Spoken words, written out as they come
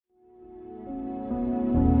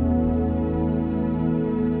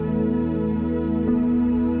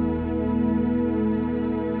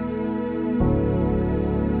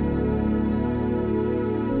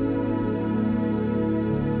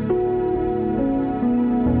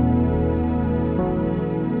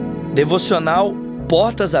Devocional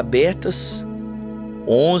Portas Abertas,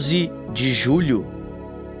 11 de julho.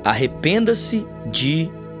 Arrependa-se de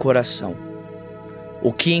coração.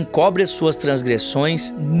 O que encobre as suas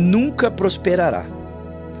transgressões nunca prosperará,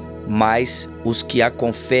 mas os que a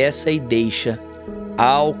confessa e deixa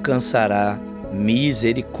alcançará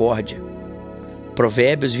misericórdia.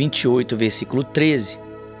 Provérbios 28, versículo 13.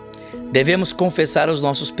 Devemos confessar os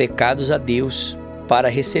nossos pecados a Deus para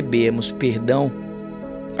recebermos perdão.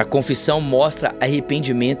 A confissão mostra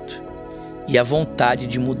arrependimento e a vontade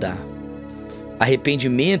de mudar.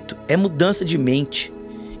 Arrependimento é mudança de mente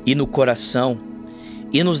e no coração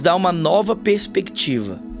e nos dá uma nova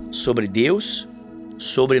perspectiva sobre Deus,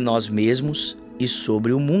 sobre nós mesmos e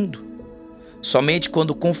sobre o mundo. Somente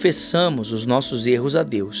quando confessamos os nossos erros a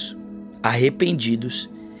Deus, arrependidos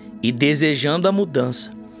e desejando a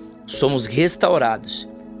mudança, somos restaurados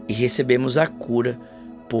e recebemos a cura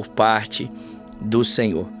por parte do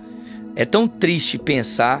Senhor. É tão triste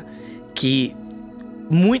pensar que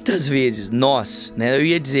muitas vezes nós, eu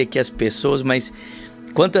ia dizer que as pessoas, mas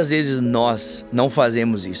quantas vezes nós não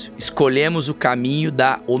fazemos isso? Escolhemos o caminho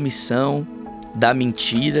da omissão, da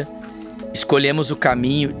mentira, escolhemos o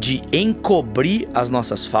caminho de encobrir as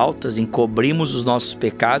nossas faltas, encobrimos os nossos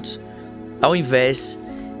pecados, ao invés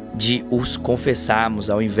de os confessarmos,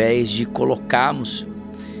 ao invés de colocarmos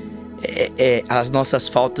as nossas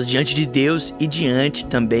faltas diante de Deus e diante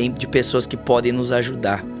também de pessoas que podem nos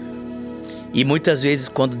ajudar. E muitas vezes,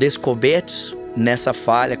 quando descobertos nessa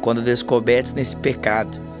falha, quando descobertos nesse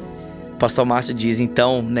pecado, o pastor Márcio diz,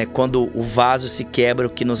 então, quando o vaso se quebra, o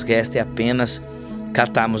que nos resta é apenas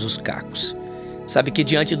catarmos os cacos. Sabe, que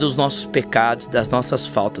diante dos nossos pecados, das nossas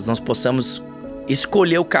faltas, nós possamos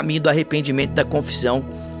escolher o caminho do arrependimento, da confissão,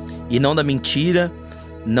 e não da mentira,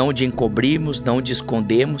 não de encobrirmos, não de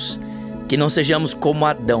escondermos, que não sejamos como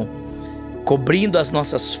Adão, cobrindo as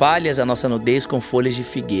nossas falhas, a nossa nudez com folhas de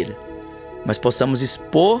figueira, mas possamos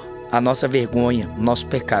expor a nossa vergonha, o nosso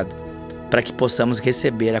pecado, para que possamos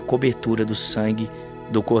receber a cobertura do sangue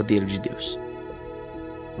do Cordeiro de Deus.